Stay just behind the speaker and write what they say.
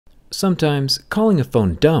Sometimes calling a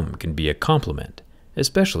phone dumb can be a compliment,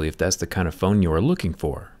 especially if that's the kind of phone you are looking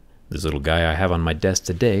for. This little guy I have on my desk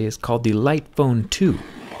today is called the Lightphone 2.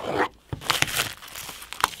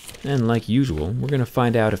 And like usual, we're going to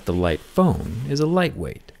find out if the Lightphone is a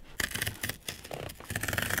lightweight.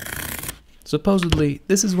 Supposedly,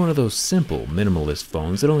 this is one of those simple, minimalist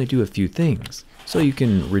phones that only do a few things, so you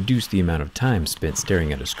can reduce the amount of time spent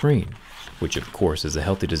staring at a screen, which of course is a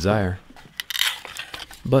healthy desire.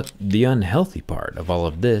 But the unhealthy part of all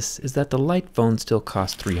of this is that the Lightphone still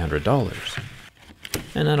costs $300.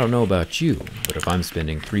 And I don't know about you, but if I'm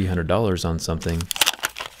spending $300 on something,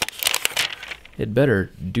 it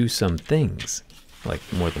better do some things, like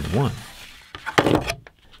more than one.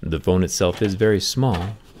 The phone itself is very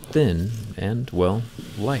small, thin, and, well,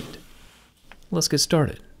 light. Let's get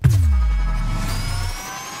started.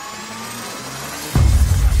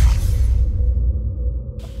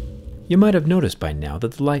 You might have noticed by now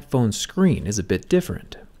that the Lightphone's screen is a bit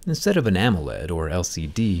different. Instead of an AMOLED or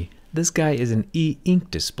LCD, this guy is an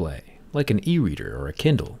e-ink display, like an e-reader or a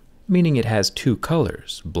Kindle, meaning it has two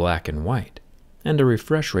colors, black and white, and a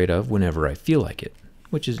refresh rate of whenever I feel like it,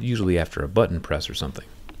 which is usually after a button press or something.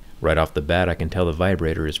 Right off the bat, I can tell the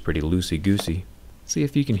vibrator is pretty loosey-goosey. See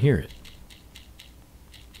if you can hear it.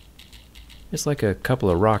 It's like a couple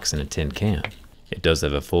of rocks in a tin can. It does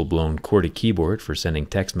have a full-blown QWERTY keyboard for sending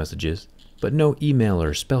text messages, but no email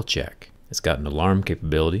or spell check. It's got an alarm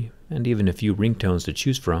capability, and even a few ringtones to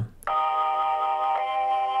choose from.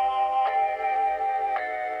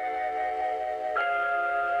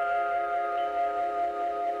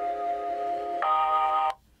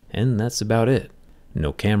 And that's about it.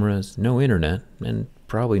 No cameras, no internet, and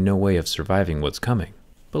probably no way of surviving what's coming.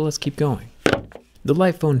 But let's keep going. The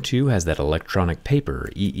Lightphone 2 has that electronic paper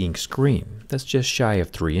e-ink screen that's just shy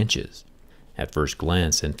of 3 inches. At first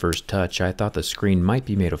glance and first touch, I thought the screen might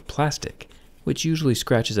be made of plastic, which usually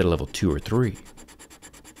scratches at a level 2 or 3.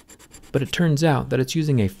 But it turns out that it's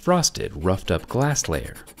using a frosted, roughed-up glass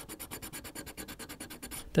layer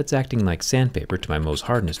that's acting like sandpaper to my Mohs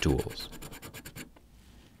hardness tools.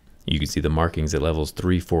 You can see the markings at levels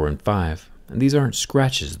 3, 4, and 5, and these aren't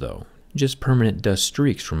scratches though, just permanent dust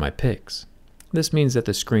streaks from my picks. This means that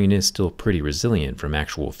the screen is still pretty resilient from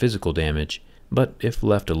actual physical damage, but if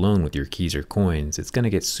left alone with your keys or coins, it's going to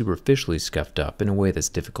get superficially scuffed up in a way that's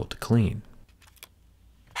difficult to clean.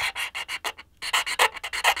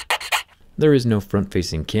 There is no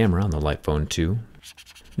front-facing camera on the Lightphone 2,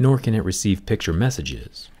 nor can it receive picture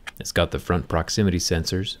messages. It's got the front proximity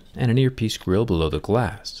sensors and an earpiece grill below the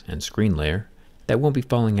glass and screen layer that won't be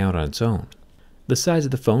falling out on its own. The sides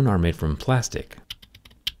of the phone are made from plastic,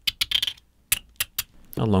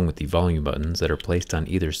 along with the volume buttons that are placed on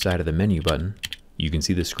either side of the menu button. You can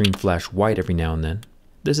see the screen flash white every now and then.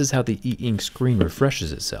 This is how the e-ink screen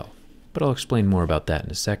refreshes itself, but I'll explain more about that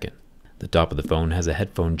in a second. The top of the phone has a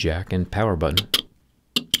headphone jack and power button,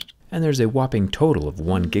 and there's a whopping total of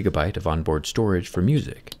 1 GB of onboard storage for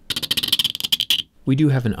music. We do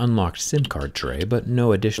have an unlocked SIM card tray, but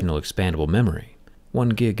no additional expandable memory. 1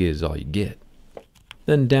 gig is all you get.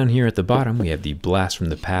 Then down here at the bottom we have the blast from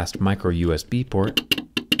the past micro USB port,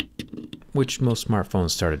 which most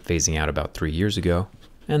smartphones started phasing out about 3 years ago,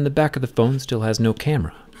 and the back of the phone still has no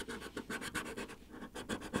camera,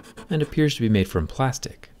 and appears to be made from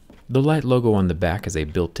plastic. The light logo on the back is a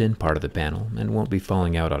built-in part of the panel and won't be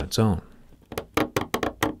falling out on its own.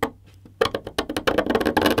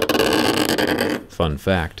 Fun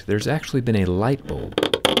fact, there's actually been a light bulb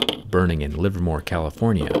burning in Livermore,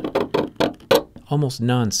 California, almost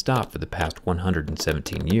non-stop for the past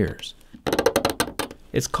 117 years.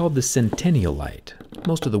 It's called the Centennial Light.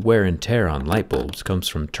 Most of the wear and tear on light bulbs comes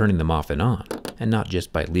from turning them off and on, and not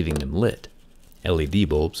just by leaving them lit. LED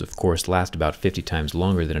bulbs, of course, last about 50 times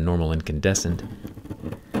longer than a normal incandescent.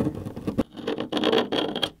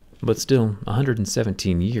 But still,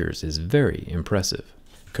 117 years is very impressive.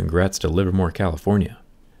 Congrats to Livermore, California.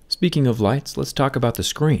 Speaking of lights, let's talk about the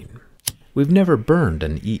screen. We've never burned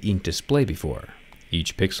an e-ink display before.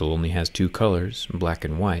 Each pixel only has 2 colors, black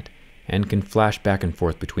and white, and can flash back and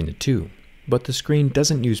forth between the two. But the screen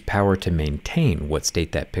doesn't use power to maintain what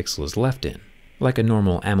state that pixel is left in, like a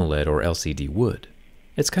normal AMOLED or LCD would.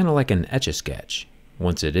 It's kind of like an Etch-a-Sketch.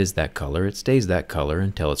 Once it is that color, it stays that color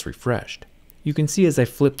until it's refreshed. You can see as I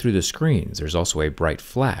flip through the screens, there's also a bright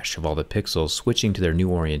flash of all the pixels switching to their new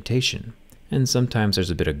orientation, and sometimes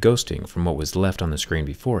there's a bit of ghosting from what was left on the screen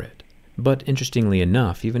before it. But interestingly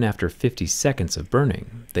enough, even after 50 seconds of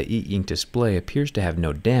burning, the e-ink display appears to have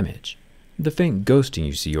no damage. The faint ghosting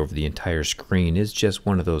you see over the entire screen is just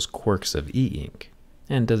one of those quirks of e-ink,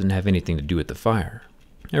 and doesn't have anything to do with the fire.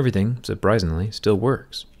 Everything, surprisingly, still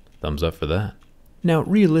works. Thumbs up for that. Now,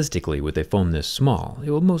 realistically, with a phone this small,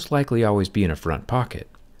 it will most likely always be in a front pocket.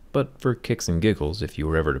 But for kicks and giggles, if you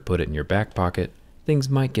were ever to put it in your back pocket, things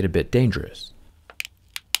might get a bit dangerous.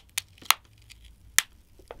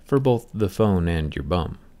 For both the phone and your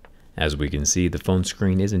bum. As we can see, the phone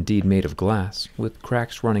screen is indeed made of glass, with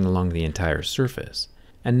cracks running along the entire surface.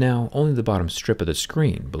 And now, only the bottom strip of the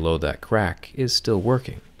screen below that crack is still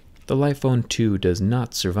working. The LitePhone 2 does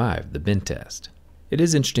not survive the bin test. It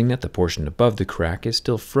is interesting that the portion above the crack is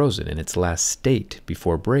still frozen in its last state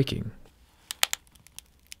before breaking.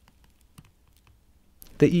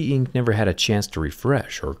 The e-ink never had a chance to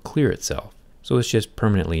refresh or clear itself, so it's just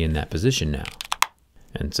permanently in that position now.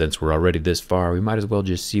 And since we're already this far, we might as well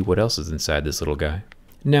just see what else is inside this little guy.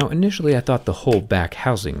 Now, initially I thought the whole back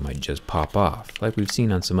housing might just pop off, like we've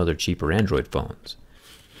seen on some other cheaper Android phones.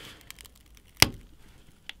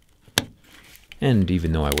 And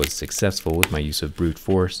even though I was successful with my use of brute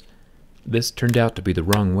force, this turned out to be the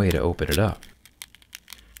wrong way to open it up.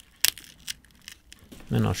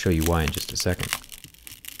 And I'll show you why in just a second.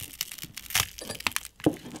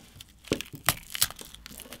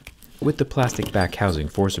 With the plastic back housing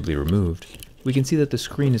forcibly removed, we can see that the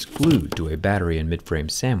screen is glued to a battery and mid-frame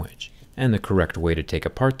sandwich, and the correct way to take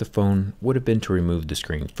apart the phone would have been to remove the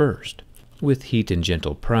screen first, with heat and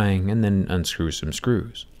gentle prying, and then unscrew some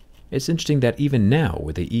screws. It's interesting that even now,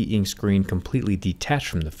 with the e-ink screen completely detached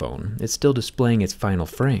from the phone, it's still displaying its final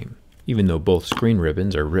frame, even though both screen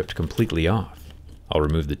ribbons are ripped completely off. I'll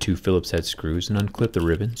remove the two Phillips head screws and unclip the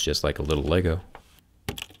ribbons just like a little Lego.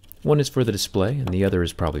 One is for the display and the other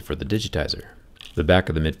is probably for the digitizer. The back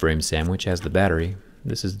of the mid-frame sandwich has the battery.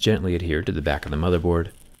 This is gently adhered to the back of the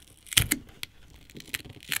motherboard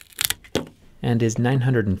and is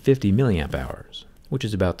 950 milliamp hours, which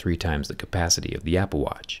is about 3 times the capacity of the Apple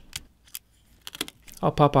Watch.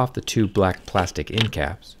 I'll pop off the two black plastic end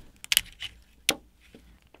caps.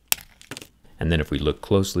 And then if we look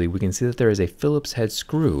closely, we can see that there is a Phillips head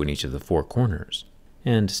screw in each of the 4 corners.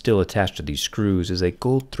 And still attached to these screws is a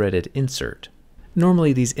gold-threaded insert.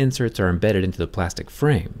 Normally these inserts are embedded into the plastic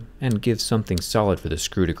frame and give something solid for the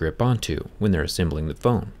screw to grip onto when they're assembling the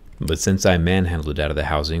phone. But since I manhandled it out of the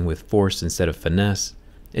housing with force instead of finesse,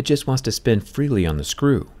 it just wants to spin freely on the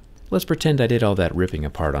screw. Let's pretend I did all that ripping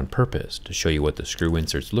apart on purpose to show you what the screw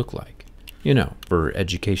inserts look like. You know, for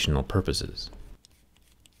educational purposes.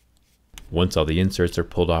 Once all the inserts are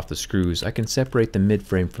pulled off the screws, I can separate the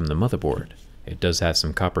mid-frame from the motherboard. It does have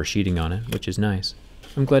some copper sheeting on it, which is nice.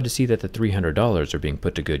 I'm glad to see that the $300 are being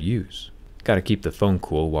put to good use. Gotta keep the phone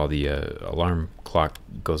cool while the alarm clock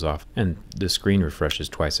goes off and the screen refreshes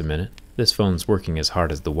twice a minute. This phone's working as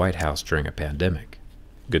hard as the White House during a pandemic.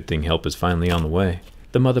 Good thing help is finally on the way.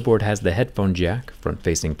 The motherboard has the headphone jack,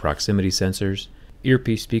 front-facing proximity sensors,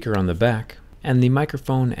 earpiece speaker on the back, and the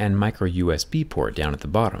microphone and micro USB port down at the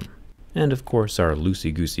bottom. And of course our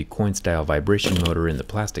loosey-goosey coin-style vibration motor in the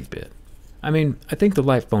plastic bit. I mean, I think the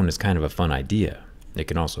LitePhone is kind of a fun idea. It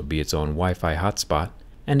can also be its own Wi-Fi hotspot,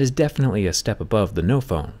 and is definitely a step above the no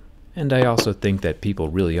phone. And I also think that people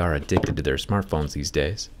really are addicted to their smartphones these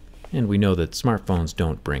days. And we know that smartphones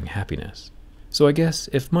don't bring happiness. So I guess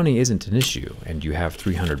if money isn't an issue and you have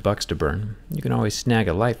 $300 to burn, you can always snag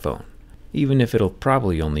a LitePhone, even if it'll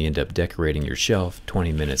probably only end up decorating your shelf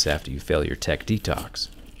 20 minutes after you fail your tech detox.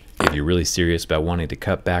 If you're really serious about wanting to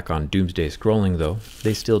cut back on doomsday scrolling though,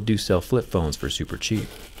 they still do sell flip phones for super cheap,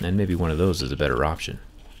 and maybe one of those is a better option.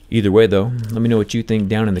 Either way though, let me know what you think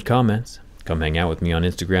down in the comments. Come hang out with me on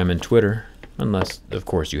Instagram and Twitter, unless of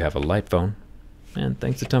course you have a LitePhone. And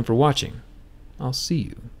thanks a ton for watching. I'll see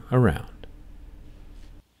you around.